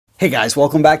Hey guys,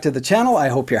 welcome back to the channel. I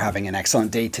hope you're having an excellent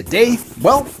day today.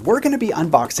 Well, we're going to be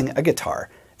unboxing a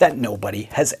guitar that nobody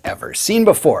has ever seen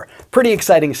before. Pretty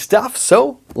exciting stuff,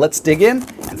 so let's dig in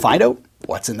and find out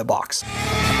what's in the box.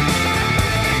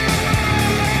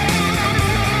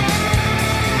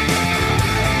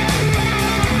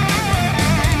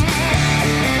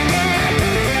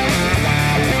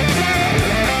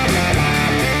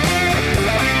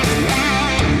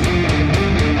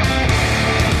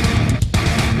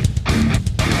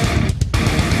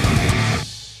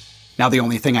 Now, the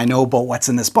only thing I know about what's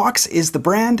in this box is the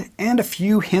brand and a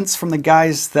few hints from the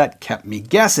guys that kept me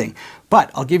guessing.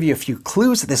 But I'll give you a few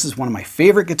clues. This is one of my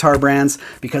favorite guitar brands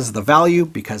because of the value,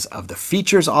 because of the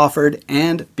features offered,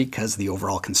 and because of the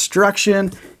overall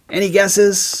construction. Any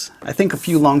guesses? I think a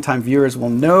few longtime viewers will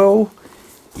know.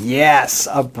 Yes,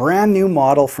 a brand new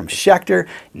model from Schecter.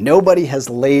 Nobody has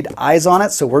laid eyes on it,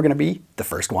 so we're going to be the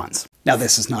first ones. Now,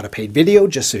 this is not a paid video,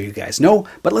 just so you guys know,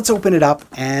 but let's open it up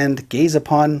and gaze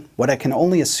upon what I can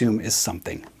only assume is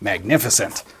something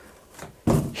magnificent.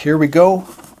 Here we go.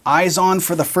 Eyes on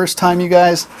for the first time, you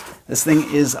guys. This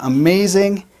thing is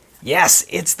amazing. Yes,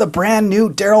 it's the brand new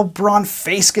Braun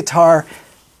face guitar.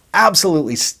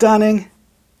 Absolutely stunning.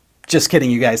 Just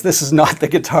kidding, you guys. This is not the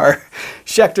guitar.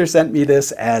 Schecter sent me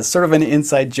this as sort of an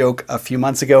inside joke a few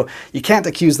months ago. You can't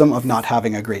accuse them of not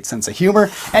having a great sense of humor.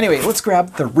 Anyway, let's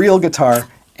grab the real guitar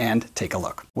and take a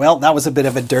look. Well, that was a bit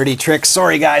of a dirty trick.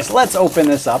 Sorry, guys. Let's open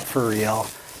this up for real.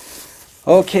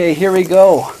 Okay, here we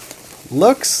go.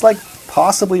 Looks like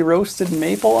possibly roasted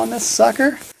maple on this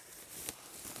sucker.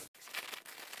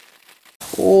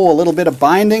 Oh, a little bit of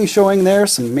binding showing there.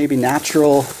 Some maybe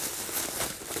natural,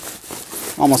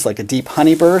 almost like a deep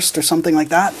honey burst or something like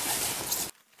that.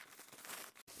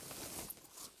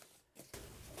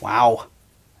 Wow,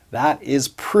 that is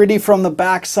pretty from the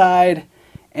backside.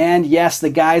 And yes, the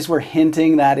guys were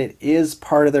hinting that it is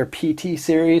part of their PT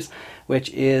series, which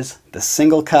is the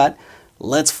single cut.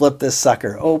 Let's flip this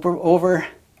sucker over.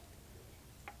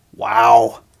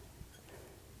 Wow,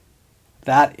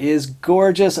 that is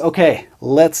gorgeous. Okay,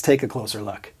 let's take a closer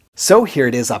look. So here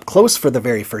it is up close for the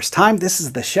very first time. This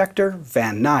is the Schecter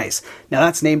Van Nuys. Now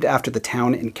that's named after the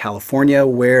town in California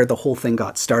where the whole thing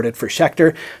got started for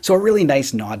Schecter. So a really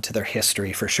nice nod to their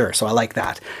history for sure. So I like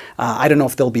that. I don't know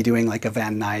if they'll be doing like a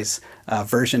Van Nuys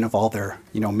version of all their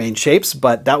main shapes,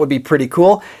 but that would be pretty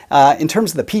cool. In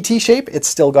terms of the PT shape, it's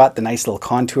still got the nice little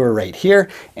contour right here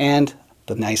and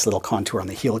the nice little contour on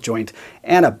the heel joint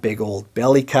and a big old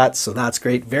belly cut. So that's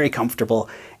great, very comfortable.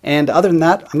 And other than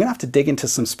that, I'm gonna have to dig into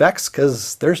some specs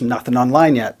because there's nothing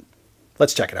online yet.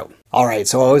 Let's check it out. All right,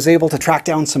 so I was able to track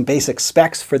down some basic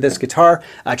specs for this guitar.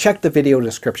 Check the video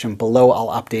description below.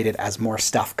 I'll update it as more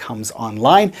stuff comes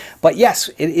online. But yes,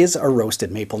 it is a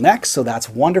roasted maple neck, so that's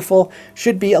wonderful.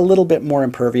 Should be a little bit more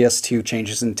impervious to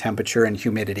changes in temperature and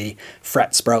humidity,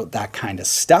 fret sprout, that kind of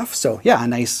stuff. So yeah, a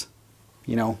nice,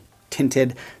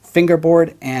 tinted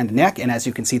fingerboard and neck. And as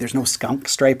you can see, there's no skunk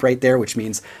stripe right there, which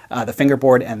means the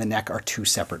fingerboard and the neck are two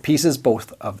separate pieces,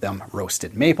 both of them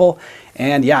roasted maple.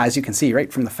 And yeah, as you can see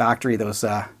right from the factory, those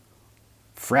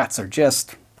frets are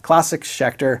just classic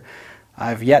Schecter.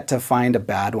 I've yet to find a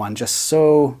bad one. Just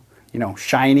so,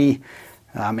 shiny,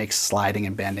 makes sliding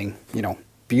and bending,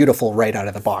 beautiful right out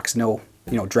of the box. No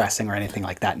dressing or anything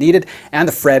like that needed. And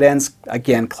the fret ends,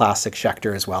 again, classic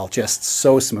Schecter as well. Just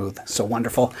so smooth, so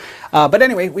wonderful. But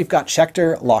anyway, we've got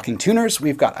Schecter locking tuners.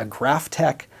 We've got a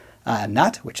Graphtec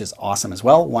nut, which is awesome as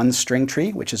well. One string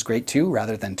tree, which is great too,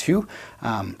 rather than two.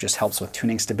 Just helps with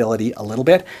tuning stability a little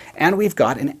bit. And we've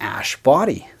got an ash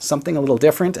body, something a little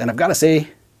different. And I've got to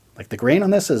say, like, the grain on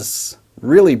this is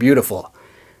really beautiful.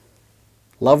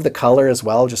 Love the color as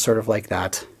well, just sort of like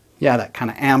that. Yeah, that kind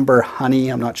of amber honey.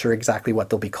 I'm not sure exactly what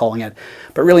they'll be calling it,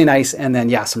 but really nice. And then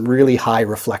yeah, some really high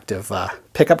reflective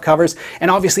pickup covers.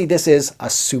 And obviously this is a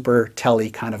super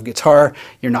telly kind of guitar.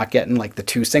 You're not getting like the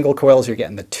two single coils, you're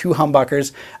getting the two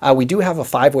humbuckers. We do have a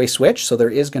 5-way switch, so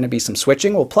there is going to be some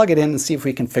switching. We'll plug it in and see if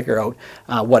we can figure out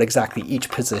what exactly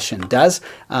each position does.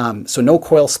 So no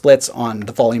coil splits on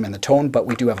the volume and the tone, but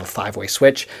we do have a 5-way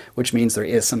switch, which means there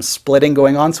is some splitting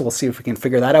going on. So we'll see if we can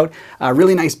figure that out.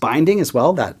 Really nice binding as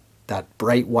well. That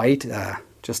bright white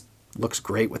just looks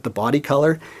great with the body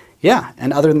color. Yeah,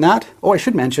 and other than that, oh, I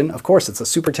should mention, of course, it's a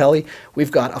super telly.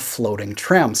 We've got a floating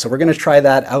trem, so we're going to try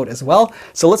that out as well.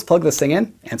 So let's plug this thing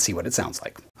in and see what it sounds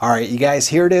like. All right, you guys,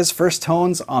 here it is, first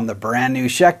tones on the brand new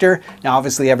Schecter. Now,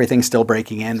 obviously, everything's still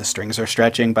breaking in. The strings are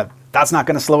stretching, but that's not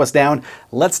going to slow us down.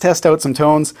 Let's test out some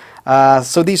tones.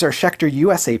 So these are Schecter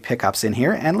USA pickups in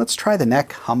here, and let's try the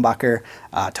neck humbucker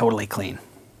totally clean.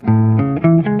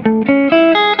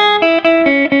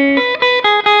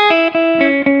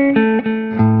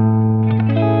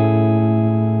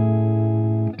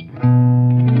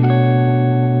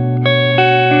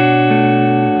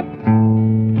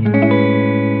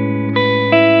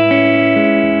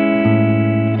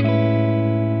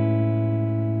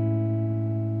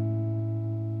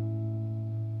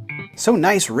 So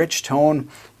nice rich tone,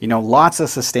 you know, lots of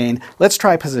sustain. Let's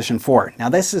try position 4. Now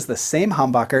this is the same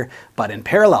humbucker, but in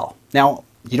parallel. Now,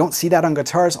 you don't see that on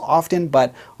guitars often,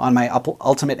 but on my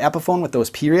Ultimate Epiphone with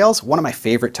those P-rails, one of my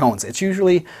favorite tones. It's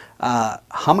usually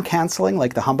hum canceling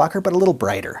like the humbucker, but a little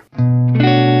brighter.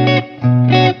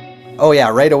 Oh yeah,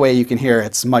 right away you can hear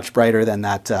it's much brighter than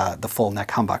that the full neck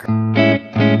humbucker.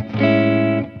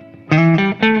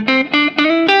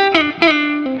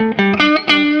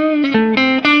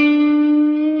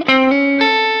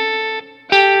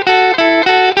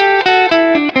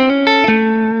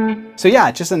 So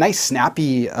yeah, just a nice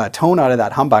snappy tone out of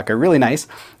that humbucker, really nice.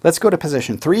 Let's go to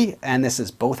position 3, and this is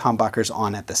both humbuckers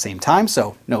on at the same time,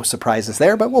 so no surprises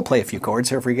there, but we'll play a few chords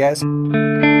here for you guys.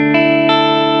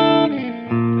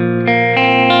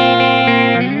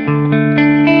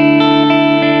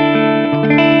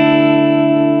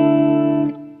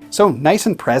 So nice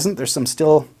and present, there's some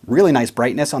still really nice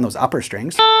brightness on those upper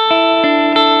strings.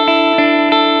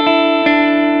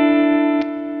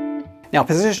 Now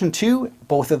position 2,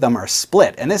 both of them are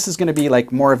split, and this is going to be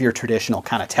like more of your traditional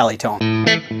kind of telly tone.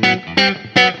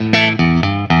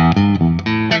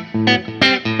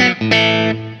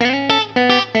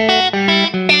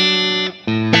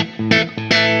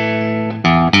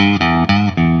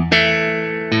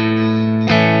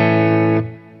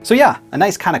 So yeah, a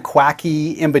nice kind of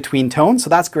quacky in-between tone, so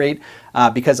that's great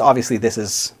because obviously this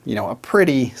is, you know, a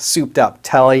pretty souped up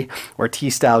telly or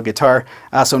T-style guitar,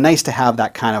 so nice to have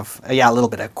that kind of, yeah, a little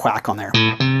bit of quack on there.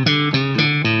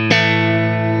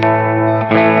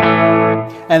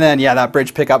 And then, yeah, that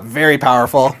bridge pickup, very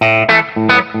powerful.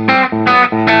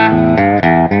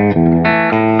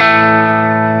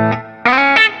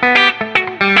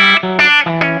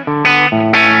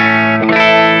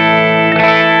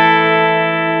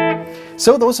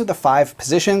 So those are the 5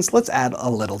 positions. Let's add a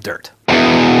little dirt.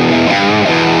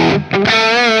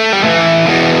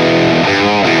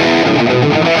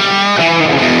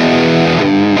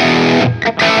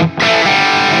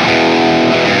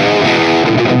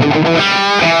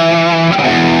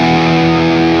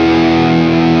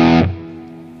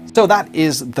 So that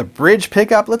is the bridge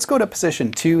pickup. Let's go to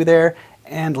position 2 there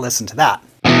and listen to that.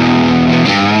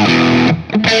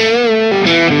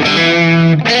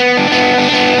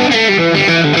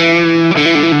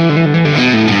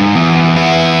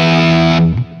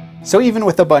 So even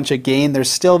with a bunch of gain, there's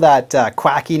still that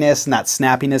quackiness and that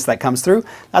snappiness that comes through.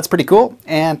 That's pretty cool.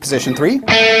 And position 3.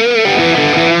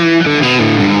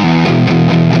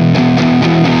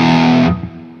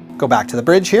 Go back to the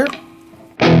bridge here.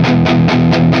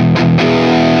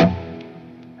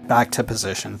 Back to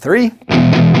position 3.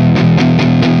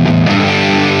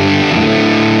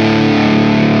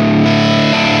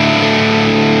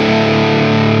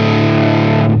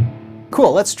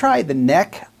 Cool, let's try the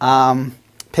neck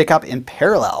pickup in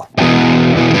parallel.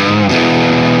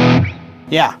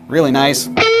 Yeah, really nice.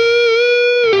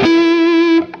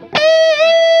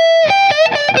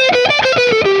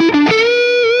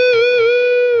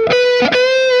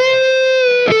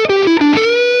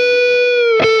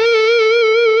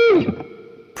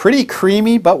 Pretty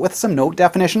creamy, but with some note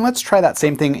definition. Let's try that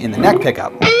same thing in the neck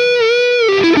pickup.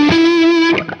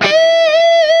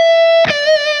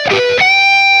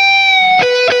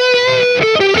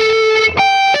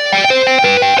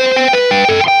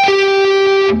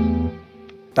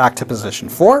 Back to position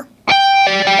 4.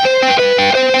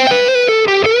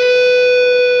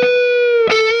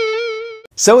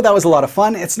 So that was a lot of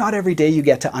fun. It's not every day you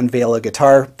get to unveil a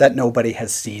guitar that nobody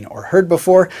has seen or heard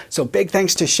before. So big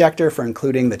thanks to Schecter for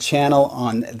including the channel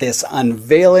on this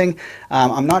unveiling.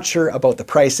 I'm not sure about the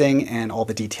pricing and all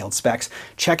the detailed specs.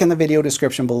 Check in the video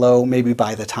description below. Maybe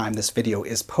by the time this video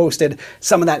is posted,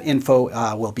 some of that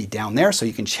info will be down there, so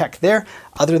you can check there.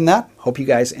 Other than that, hope you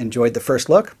guys enjoyed the first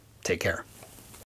look. Take care.